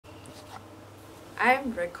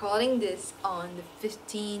I'm recording this on the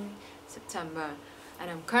 15th September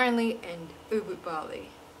and I'm currently in Bali.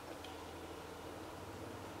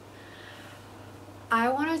 I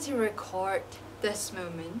wanted to record this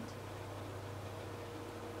moment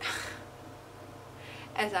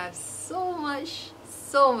as I have so much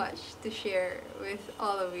to share with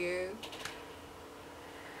all of you.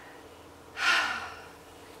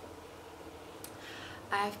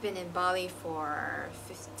 I've been in Bali for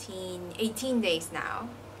 18 days now.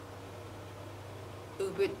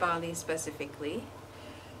 Ubud, Bali specifically.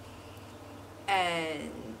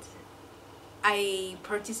 And I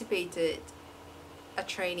participated a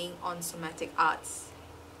training on somatic arts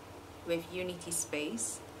with Unity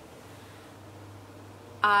Space.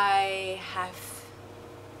 I have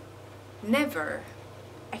never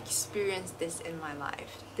experienced this in my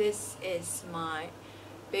life. This is my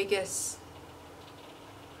biggest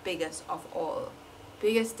of all,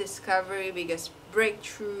 biggest discovery, biggest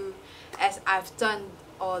breakthrough, as I've done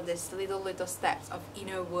all these little steps of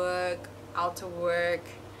inner work, outer work,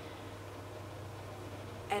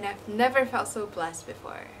 and I've never felt so blessed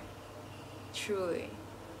before, truly.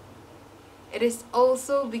 It is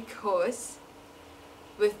also because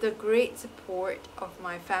with the great support of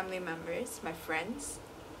my family members, my friends,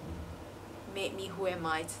 made me who am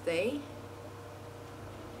I today.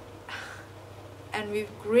 And with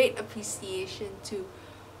great appreciation to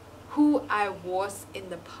who I was in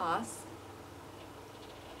the past,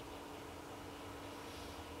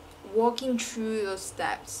 walking through those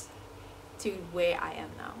steps to where I am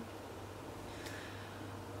now.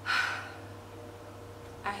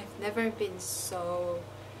 I have never been so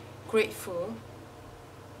grateful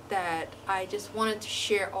that I just wanted to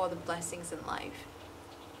share all the blessings in life.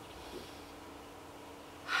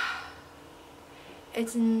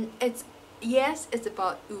 Yes, it's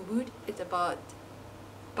about Ubud, it's about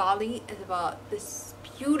Bali, it's about this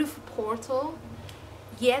beautiful portal.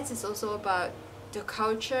 Yes, it's also about the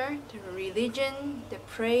culture, the religion, the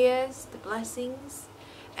prayers, the blessings.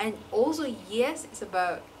 And also, yes, it's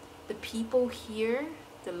about the people here,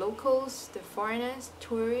 the locals, the foreigners,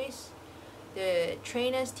 tourists, the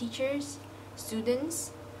trainers, teachers,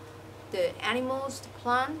 students, the animals, the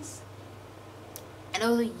plants. And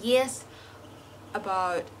also, yes,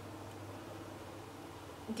 about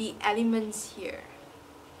the elements here,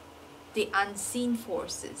 the unseen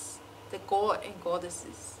forces, the god and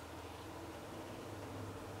goddesses,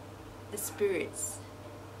 the spirits.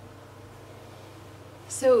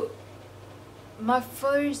 So my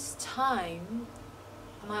first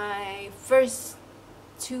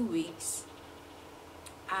 2 weeks,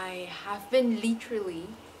 I have been literally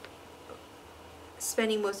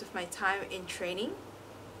spending most of my time in training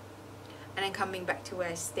and then coming back to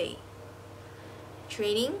where I stay.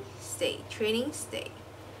 Training, stay.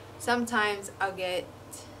 Sometimes I'll get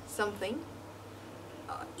something,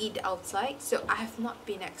 eat outside, so I have not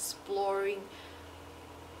been exploring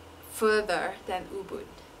further than Ubud.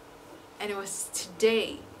 And it was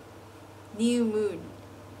today, new moon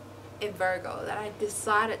in Virgo, that I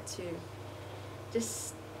decided to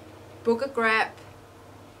just book a Grab,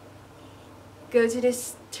 go to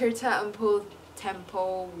this Tirtha Ampul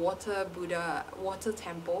temple, water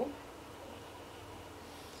temple,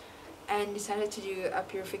 and decided to do a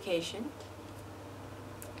purification,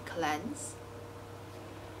 cleanse.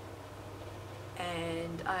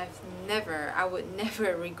 And I would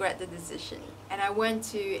never regret the decision. And I went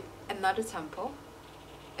to another temple,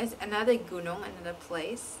 it's another gunung, another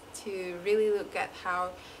place, to really look at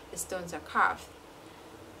how the stones are carved.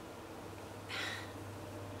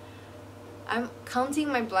 I'm counting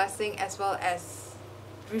my blessing as well as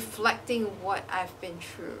reflecting what I've been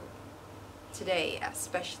through today,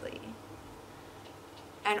 especially.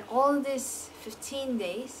 And all these 15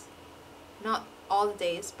 days, not all the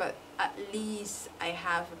days, but at least I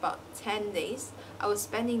have about 10 days, I was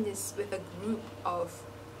spending this with a group of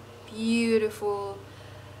beautiful,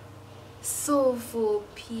 soulful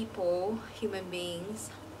people, human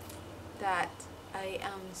beings, that I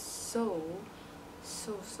am so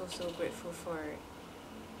grateful for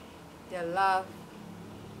their love,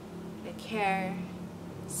 their care,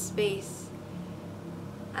 space.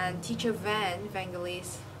 And teacher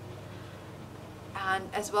Vangelis, and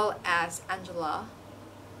as well as Angela,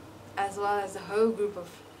 as well as a whole group of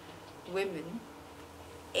women,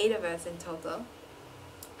 8 of us in total,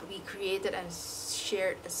 we created and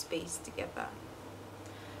shared a space together.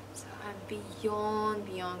 So I'm beyond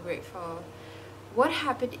grateful. What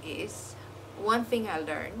happened is, one thing I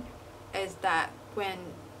learned is that when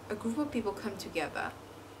a group of people come together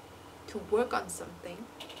to work on something,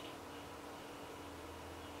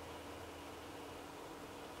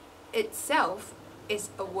 itself is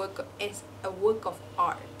a work of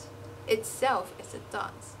art. Itself is a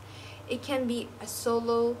dance. It can be a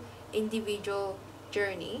solo, individual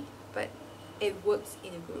journey, but it works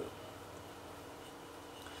in a group.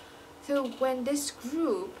 So when this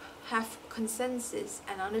group have consensus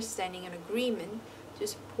and understanding and agreement to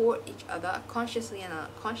support each other consciously and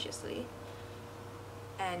unconsciously,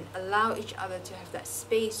 and allow each other to have that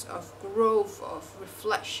space of growth, of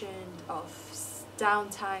reflection, of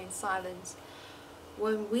downtime, silence,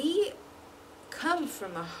 when we come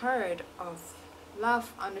from a heart of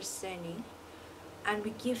love, understanding, and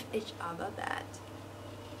we give each other that,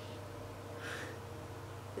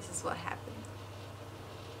 this is what happened.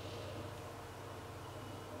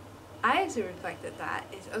 I also reflected that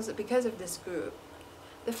it's also because of this group.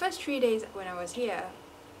 The first 3 days when I was here,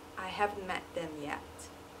 I haven't met them yet.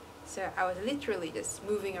 So I was literally just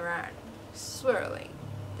moving around, swirling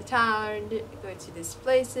the town, going to these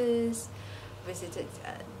places, visited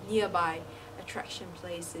nearby attraction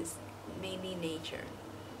places, mainly nature,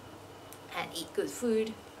 and eat good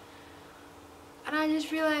food. And I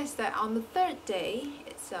just realized that on the third day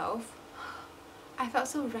itself, I felt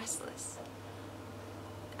so restless.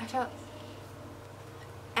 I felt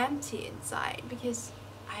empty inside because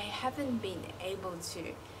I haven't been able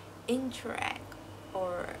to interact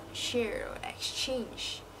or share or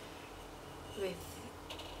exchange with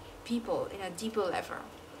people in a deeper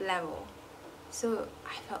level. So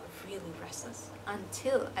I felt really restless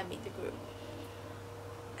until I meet the group.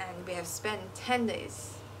 And we have spent 10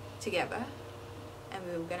 days together, and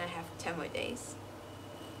we were gonna have 10 more days.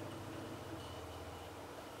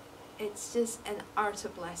 It's just an art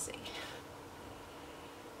of blessing.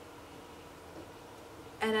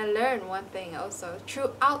 And I learned one thing also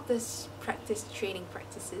throughout this training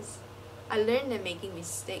practices. I learned that making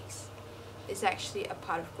mistakes is actually a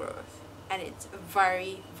part of growth, and it's a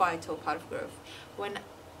very vital part of growth. When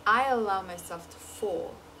I allow myself to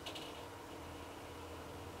fall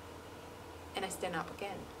and I stand up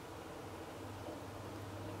again,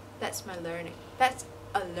 that's my learning. That's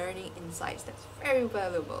a learning insight that's very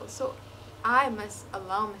valuable. So I must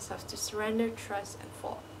allow myself to surrender, trust, and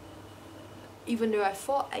fall. Even though I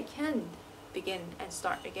fall, I can begin and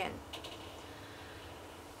start again.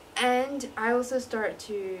 And I also start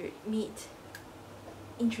to meet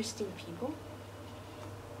interesting people.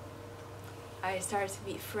 I started to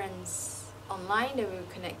meet friends online that we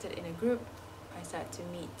were connected in a group. I started to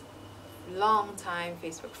meet long time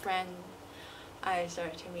Facebook friend. I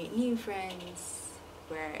started to meet new friends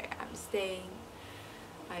where I'm staying.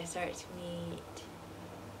 I started to meet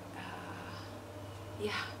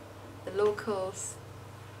the locals.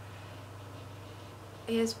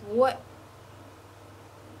 I guess what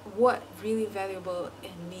really valuable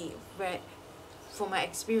in me for my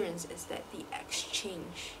experience is that the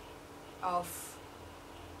exchange of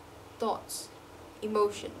thoughts,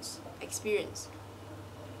 emotions, experience,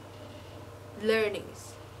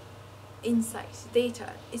 learnings, insights,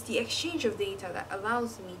 data. It's the exchange of data that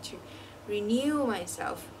allows me to renew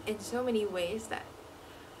myself in so many ways that,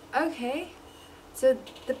 okay, so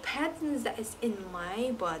the patterns that is in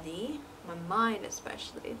my body, my mind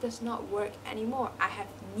especially, it does not work anymore. I have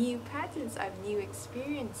new patterns, I have new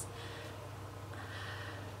experience,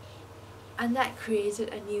 and that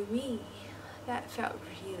created a new me. That felt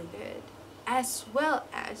really good, as well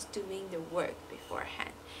as doing the work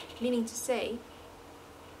beforehand. Meaning to say,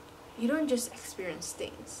 you don't just experience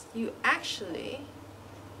things, you actually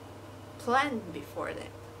plan before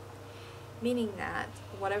that. Meaning that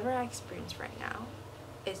whatever I experience right now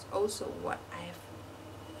is also what I have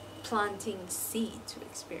planting seed to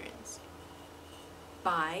experience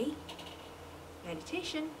by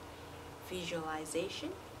meditation, visualization,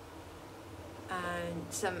 and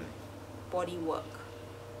some body work.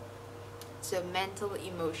 So mental,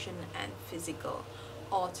 emotion, and physical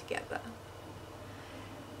all together.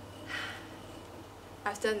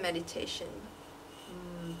 I've done meditation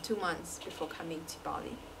 2 months before coming to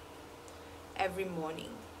Bali. Every morning.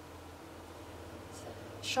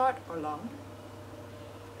 Short or long.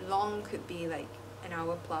 Long could be like an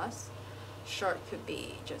hour plus. Short could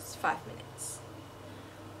be just 5 minutes.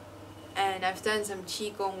 And I've done some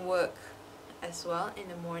qigong work as well in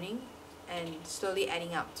the morning, and slowly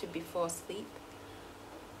adding up to before sleep.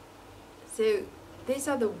 So these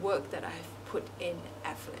are the work that I've put in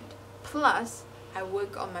effort. Plus, I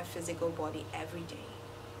work on my physical body every day.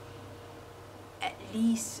 At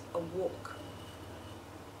least a walk.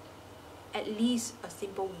 At least a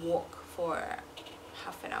simple walk for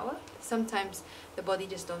half an hour. Sometimes the body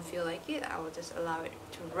just don't feel like it. I will just allow it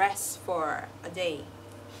to rest for a day,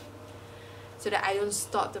 so that I don't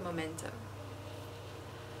stop the momentum.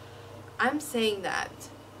 I'm saying that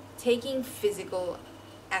taking physical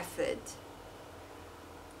effort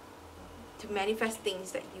to manifest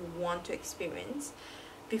things that you want to experience,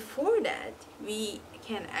 before that we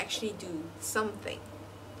can actually do something.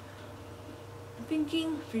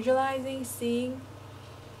 Thinking, visualizing, seeing,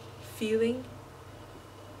 feeling,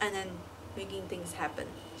 and then making things happen.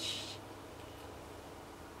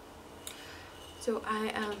 So I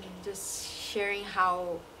am just sharing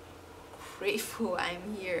how grateful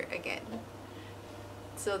I'm here again,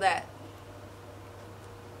 so that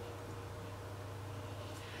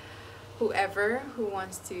whoever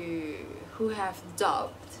who have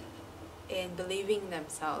doubt in believing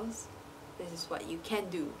themselves, this is what you can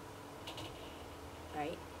do,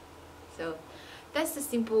 right? So that's the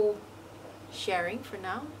simple sharing for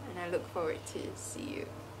now, and I look forward to see you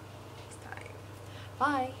next time.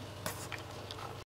 Bye.